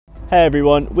Hey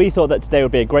everyone, we thought that today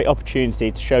would be a great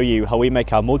opportunity to show you how we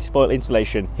make our multifoil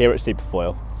insulation here at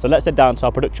SuperFOIL. So let's head down to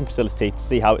our production facility to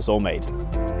see how it's all made.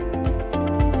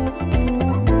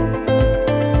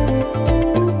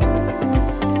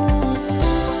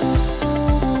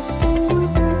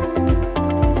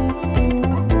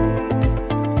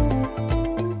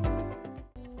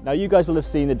 Now you guys will have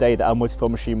seen the day that our multifoil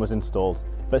machine was installed,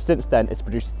 but since then it's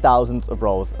produced thousands of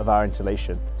rolls of our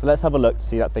insulation. So let's have a look to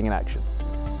see that thing in action.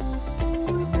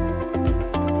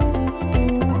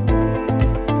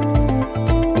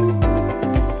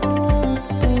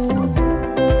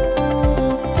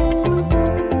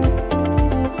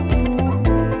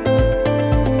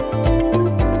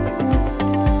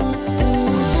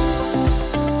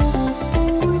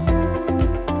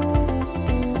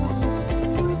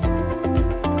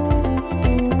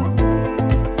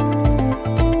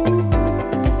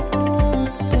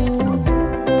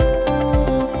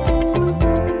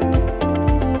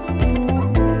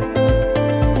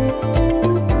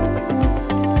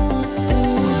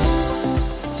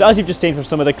 So as you've just seen from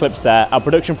some of the clips there, our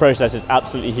production process is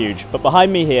absolutely huge. But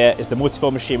behind me here is the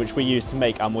multifoil machine which we use to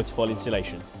make our multifoil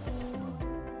insulation.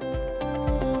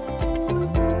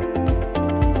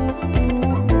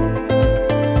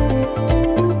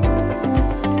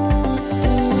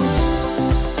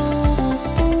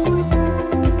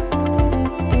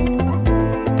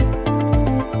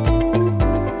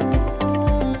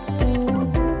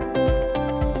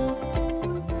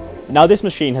 Now this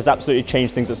machine has absolutely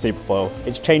changed things at SuperFOIL.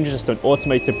 It's changed us to an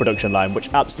automated production line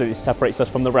which absolutely separates us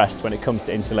from the rest when it comes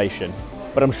to insulation.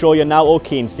 But I'm sure you're now all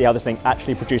keen to see how this thing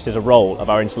actually produces a roll of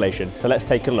our insulation, so let's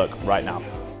take a look right now.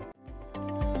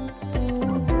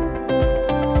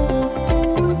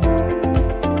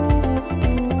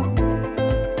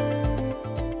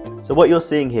 So what you're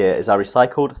seeing here is our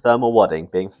recycled thermal wadding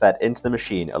being fed into the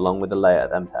machine along with a layer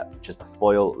of MPEP, which is the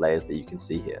foil layers that you can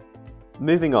see here.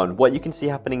 Moving on, what you can see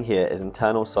happening here is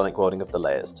internal sonic welding of the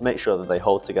layers to make sure that they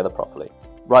hold together properly,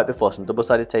 right before some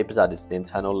double-sided tape is added to the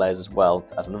internal layers as well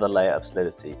to add another layer of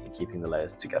solidity in keeping the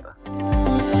layers together.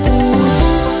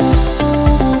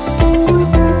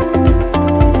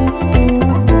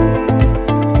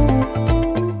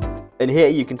 And here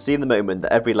you can see in the moment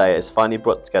that every layer is finally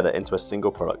brought together into a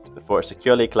single product before it's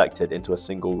securely collected into a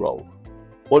single roll.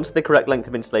 Once the correct length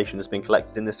of insulation has been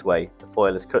collected in this way, the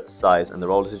foil is cut to size and the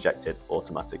roll is ejected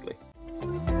automatically.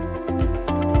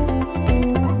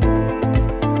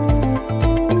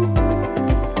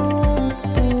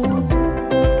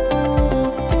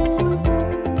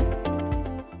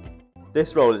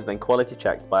 This roll is then quality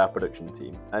checked by our production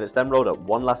team, and it's then rolled up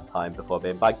one last time before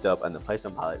being bagged up and then placed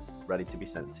on pallets, ready to be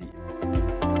sent to you.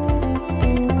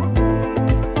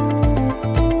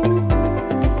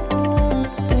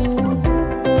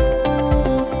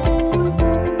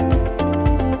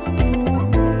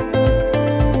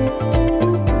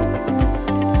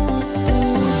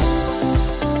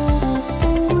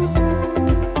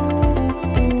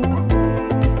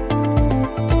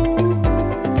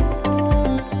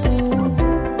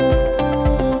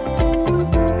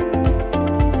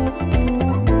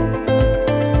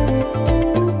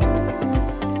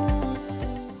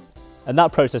 And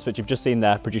that process which you've just seen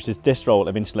there produces this roll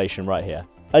of insulation right here.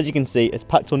 As you can see, it's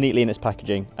packed all neatly in its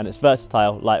packaging and it's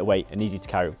versatile, lightweight and easy to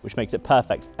carry, which makes it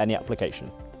perfect for any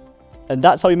application. And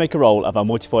that's how we make a roll of our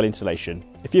multifoil insulation.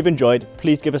 If you've enjoyed,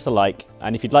 please give us a like,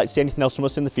 and if you'd like to see anything else from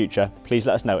us in the future, please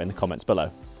let us know in the comments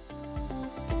below.